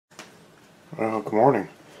Well, good morning.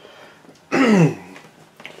 If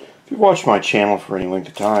you've watched my channel for any length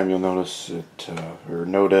of time, you'll notice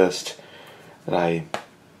noticed that I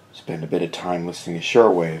spend a bit of time listening to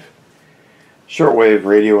Shortwave. Shortwave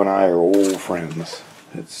radio and I are old friends.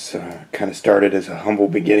 It's kind of started as a humble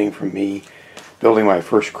beginning from me building my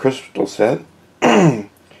first crystal set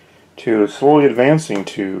to slowly advancing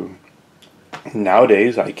to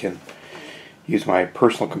nowadays I can use my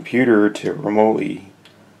personal computer to remotely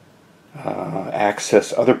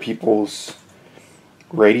access other people's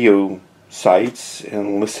radio sites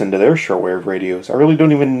and listen to their shortwave radios. I really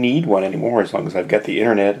don't even need one anymore as long as I've got the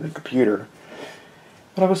internet and the computer.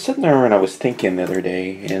 But I was sitting there and I was thinking the other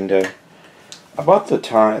day, and about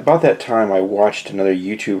that time I watched another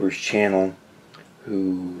YouTuber's channel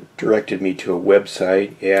who directed me to a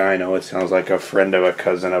website. Yeah, I know it sounds like a friend of a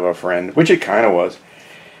cousin of a friend, which it kind of was.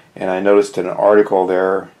 And I noticed an article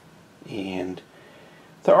there, and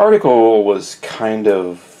the article was kind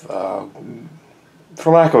of,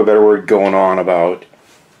 for lack of a better word, going on about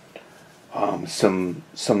some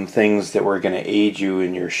things that were going to aid you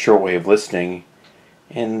in your shortwave listening,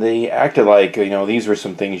 and they acted like, these were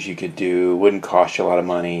some things you could do, wouldn't cost you a lot of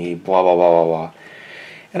money, blah blah blah blah blah.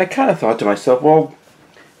 And I kind of thought to myself, well,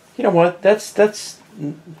 you know what? That's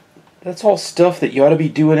all stuff that you ought to be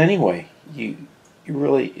doing anyway. You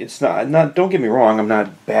really, it's not. Don't get me wrong. I'm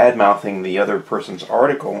not bad mouthing the other person's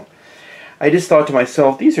article. I just thought to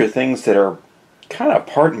myself, these are things that are kind of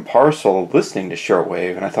part and parcel of listening to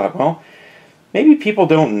shortwave. And I thought, well, maybe people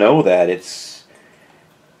don't know that. It's,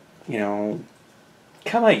 kind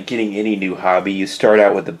of like getting any new hobby. You start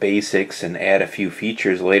out with the basics and add a few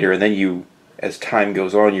features later, and then you, as time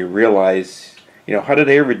goes on, you realize, how did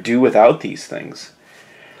I ever do without these things?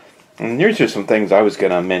 And here's just some things I was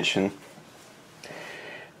going to mention.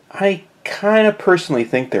 I kind of personally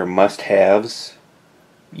think they're must-haves.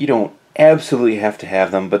 You don't absolutely have to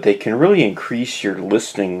have them, but they can really increase your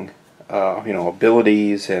listening,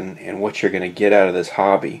 abilities and what you're going to get out of this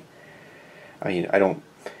hobby. I mean, I don't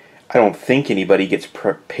think anybody gets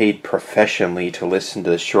paid professionally to listen to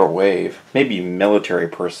the shortwave. Maybe military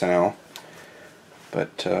personnel,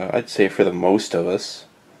 but I'd say for the most of us,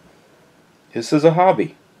 this is a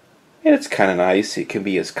hobby. And it's kind of nice. It can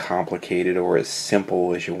be as complicated or as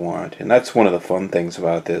simple as you want. And that's one of the fun things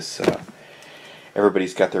about this.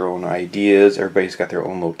 Everybody's got their own ideas. Everybody's got their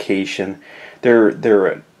own location. There are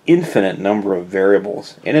an infinite number of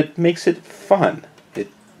variables. And it makes it fun.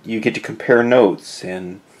 You get to compare notes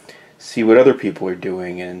and see what other people are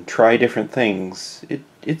doing and try different things.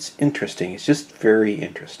 It's interesting. It's just very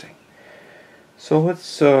interesting. So let's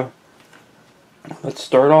start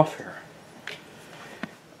off here.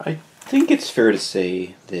 I think it's fair to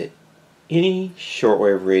say that any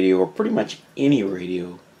shortwave radio, or pretty much any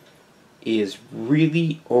radio, is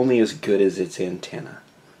really only as good as its antenna.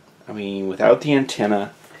 I mean, without the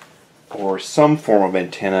antenna, or some form of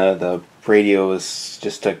antenna, the radio is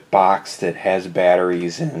just a box that has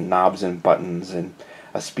batteries and knobs and buttons and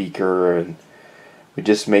a speaker, and we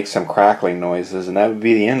just make some crackling noises, and that would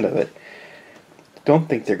be the end of it. Don't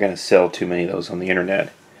think they're going to sell too many of those on the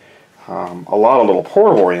internet. A lot of little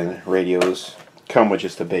portable radios come with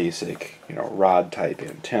just a basic, rod type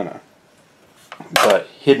antenna. But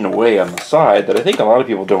hidden away on the side, that I think a lot of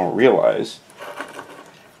people don't realize,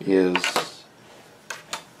 is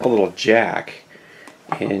a little jack,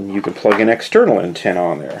 and you can plug an external antenna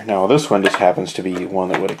on there. Now this one just happens to be one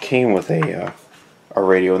that would have came with a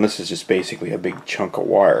radio, and this is just basically a big chunk of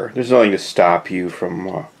wire. There's nothing to stop you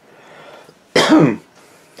from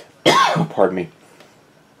pardon me.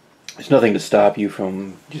 There's nothing to stop you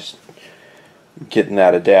from just getting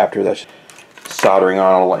that adapter that's soldering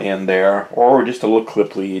on a little end there, or just a little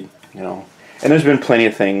clip lead, And there's been plenty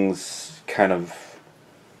of things kind of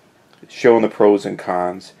showing the pros and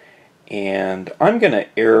cons, and I'm going to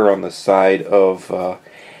err on the side of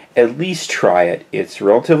at least try it. It's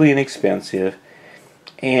relatively inexpensive,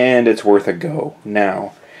 and it's worth a go.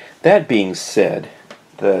 Now, that being said,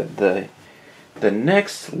 the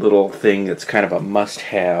next little thing that's kind of a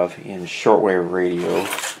must-have in shortwave radio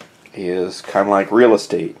is kind of like real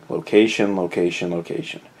estate. Location, location,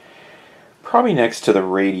 location. Probably next to the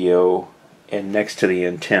radio and next to the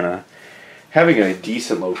antenna, having a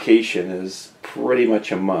decent location is pretty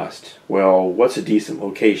much a must. Well, what's a decent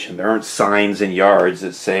location? There aren't signs in yards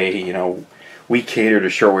that say, we cater to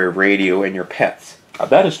shortwave radio and your pets.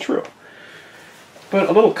 That is true. But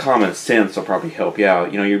a little common sense will probably help you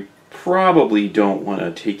out. You probably don't want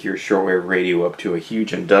to take your shortwave radio up to a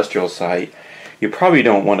huge industrial site. You probably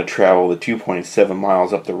don't want to travel the 2.7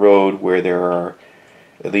 miles up the road where there are,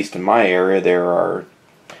 at least in my area, there are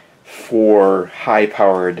for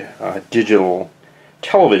high-powered digital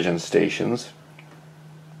television stations,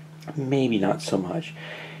 maybe not so much.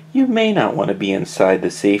 You may not want to be inside the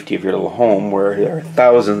safety of your little home where there are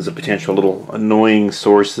thousands of potential little annoying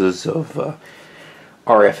sources of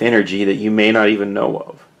RF energy that you may not even know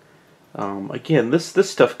of. Again, this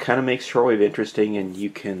stuff kind of makes shortwave interesting, and you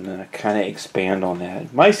can kind of expand on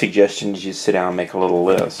that. My suggestion is you sit down and make a little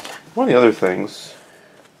list. One of the other things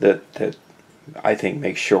that I think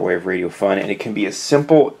makes shortwave radio fun, and it can be as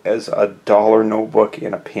simple as a $1 notebook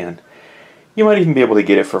and a pen. You might even be able to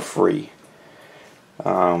get it for free.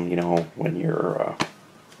 You know, when your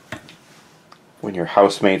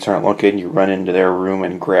housemates aren't looking, you run into their room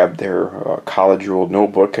and grab their college-ruled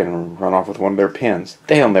notebook and run off with one of their pens.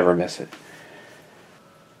 They'll never miss it.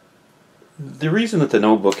 The reason that the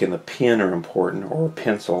notebook and the pen are important, or a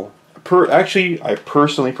pencil, actually I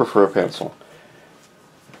personally prefer a pencil,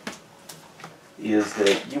 is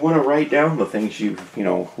that you want to write down the things you've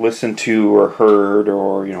listened to or heard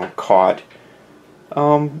or caught.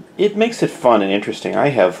 It makes it fun and interesting. I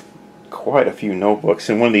have quite a few notebooks,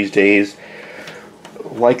 and one of these days,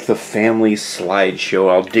 like the family slideshow,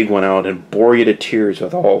 I'll dig one out and bore you to tears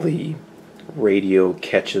with all the radio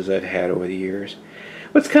catches I've had over the years.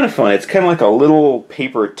 But it's kind of fun. It's kind of like a little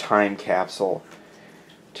paper time capsule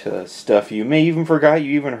to stuff you may even forgot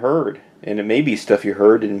you even heard. And it may be stuff you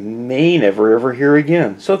heard and may never ever hear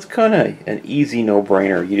again. So it's kind of an easy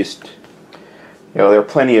no-brainer. You just, there are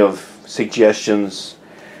plenty of suggestions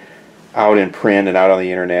out in print and out on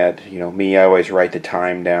the internet. Me, I always write the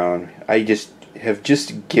time down. I have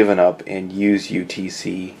just given up and use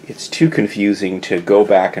UTC. It's too confusing to go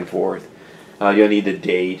back and forth. You'll need the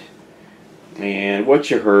date and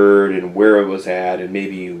what you heard and where it was at, and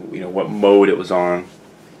maybe what mode it was on,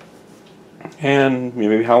 and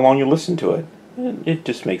maybe how long you listened to it. It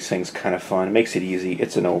just makes things kind of fun. It makes it easy.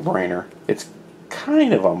 It's a no-brainer. It's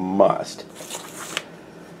kind of a must.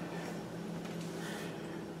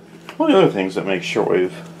 One of the other things that makes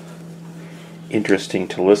shortwave interesting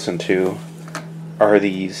to listen to are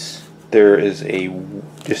these. There is a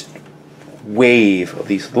just wave of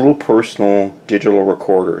these little personal digital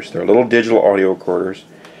recorders. They're little digital audio recorders.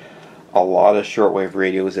 A lot of shortwave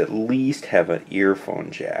radios at least have an earphone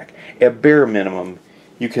jack. At bare minimum,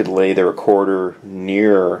 you could lay the recorder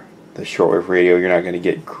near the shortwave radio. You're not going to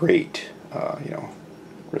get great,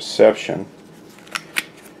 reception.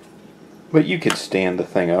 But you could stand the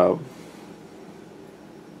thing up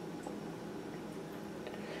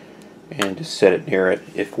and just set it near it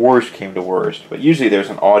if worst came to worst. But usually there's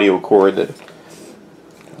an audio cord that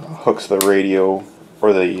hooks the radio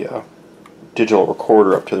or the digital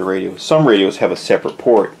recorder up to the radio. Some radios have a separate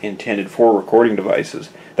port intended for recording devices.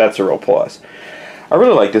 That's a real plus. I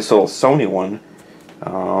really like this little Sony one.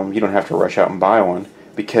 You don't have to rush out and buy one,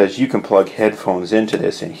 because you can plug headphones into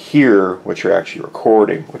this and hear what you're actually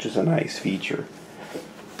recording, which is a nice feature.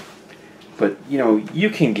 But you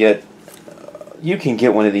can get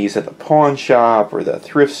one of these at the pawn shop or the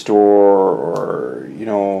thrift store, or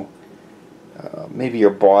maybe your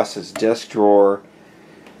boss's desk drawer.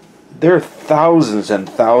 There are thousands and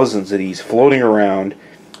thousands of these floating around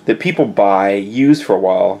that people buy, use for a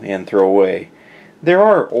while, and throw away. There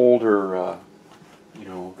are older,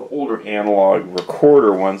 the older analog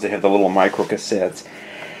recorder ones that have the little micro cassettes.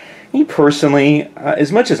 Me personally,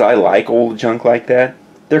 as much as I like old junk like that,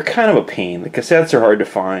 they're kind of a pain. The cassettes are hard to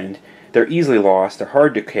find. They're easily lost. They're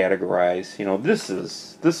hard to categorize. This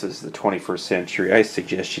is the 21st century. I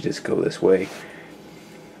suggest you just go this way.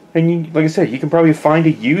 And like I said, you can probably find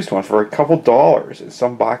a used one for a couple dollars in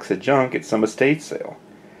some box of junk at some estate sale.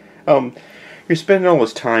 You're spending all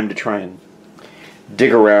this time to try and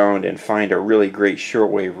dig around and find a really great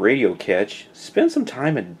shortwave radio catch. Spend some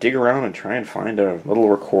time and dig around and try and find a little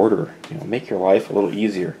recorder. Make your life a little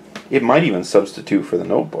easier. It might even substitute for the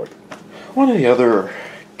notebook. One of the other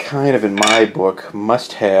kind of, in my book,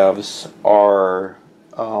 must-haves are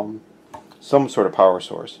some sort of power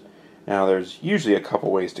source. Now, there's usually a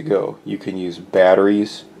couple ways to go. You can use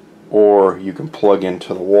batteries, or you can plug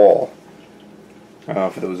into the wall.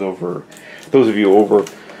 For those of you over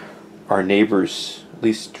our neighbors, at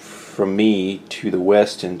least from me to the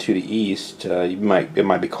west and to the east, it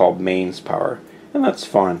might be called mains power, and that's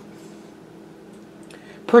fine.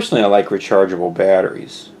 Personally, I like rechargeable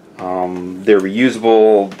batteries. They're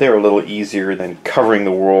reusable. They're a little easier than covering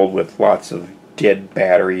the world with lots of dead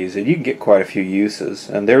batteries, and you can get quite a few uses.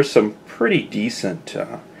 And there's some pretty decent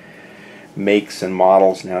makes and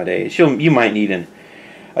models nowadays. You might need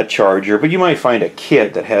a charger, but you might find a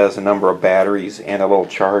kit that has a number of batteries and a little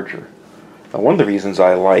charger. One of the reasons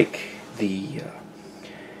I like the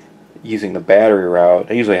using the battery route,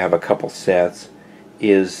 I usually have a couple sets,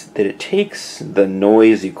 is that it takes the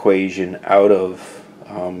noise equation out of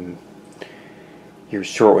your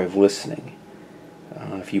shortwave listening.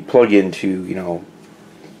 If you plug into,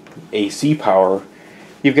 AC power,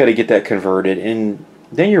 you've got to get that converted, and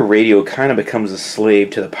then your radio kind of becomes a slave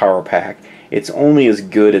to the power pack. It's only as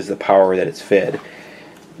good as the power that it's fed.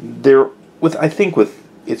 I think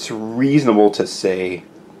it's reasonable to say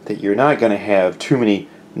that you're not going to have too many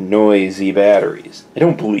noisy batteries. I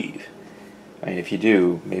don't believe. I mean, if you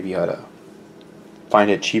do, maybe you ought to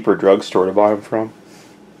find a cheaper drugstore to buy them from.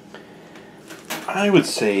 I would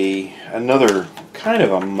say another kind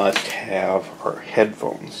of a must-have are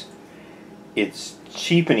headphones. It's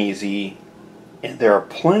cheap and easy, and there are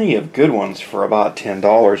plenty of good ones for about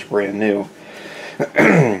 $10 brand new.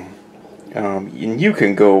 And you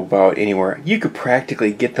can go about anywhere. You could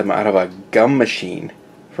practically get them out of a gum machine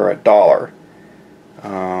for $1.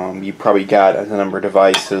 You probably got a number of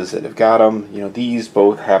devices that have got them. These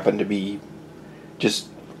both happen to be, just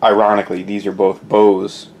ironically, these are both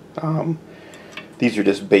Bose. These are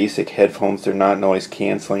just basic headphones. They're not noise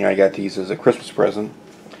canceling. I got these as a Christmas present.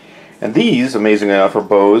 And these, amazingly enough, are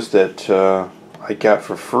Bose that I got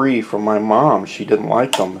for free from my mom. She didn't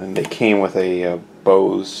like them, and they came with a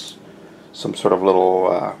Bose, some sort of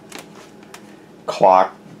little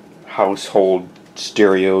clock household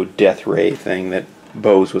stereo death ray thing that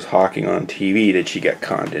Bose was hawking on TV that she got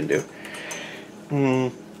conned into.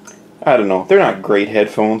 I don't know. They're not great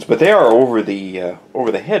headphones, but they are over the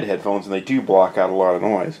head headphones, and they do block out a lot of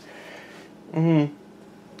noise.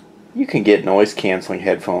 You can get noise canceling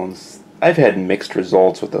headphones. I've had mixed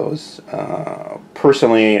results with those.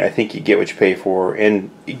 Personally, I think you get what you pay for, and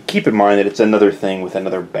keep in mind that it's another thing with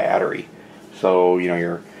another battery. So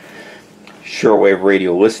your shortwave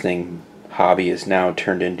radio listening hobby is now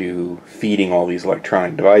turned into feeding all these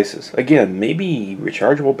electronic devices. Again, maybe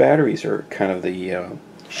rechargeable batteries are kind of the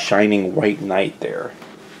shining white knight there.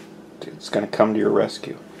 It's going to come to your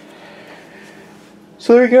rescue.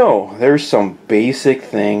 So there you go. There's some basic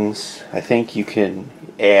things I think you can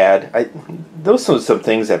add. Those are some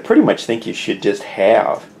things I pretty much think you should just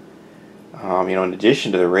have. In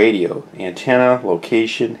addition to the radio, antenna,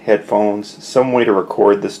 location, headphones, some way to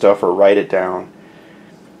record the stuff or write it down.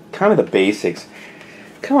 Kind of the basics.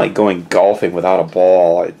 Kind of like going golfing without a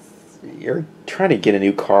ball. You're trying to get a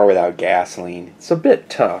new car without gasoline. It's a bit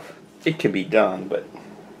tough. It can be done, but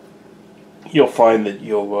you'll find that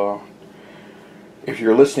if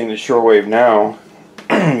you're listening to shortwave now,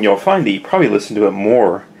 you'll find that you probably listen to it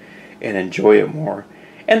more and enjoy it more.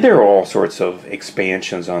 And there are all sorts of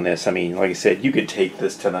expansions on this. I mean, like I said, you could take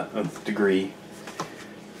this to the nth degree.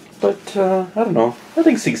 But, I don't know. I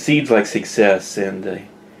think succeeds like success, and the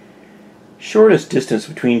shortest distance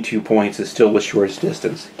between 2 points is still the shortest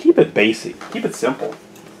distance. Keep it basic. Keep it simple.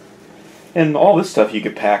 And all this stuff you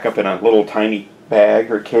could pack up in a little tiny bag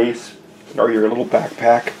or case, or your little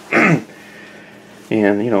backpack.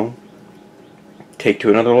 And, take to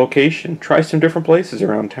another location. Try some different places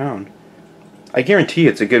around town. I guarantee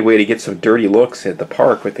it's a good way to get some dirty looks at the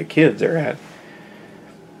park with the kids are at.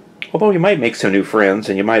 Although you might make some new friends,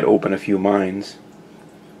 and you might open a few minds.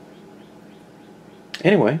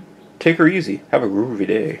 Anyway, take her easy. Have a groovy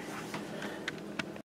day.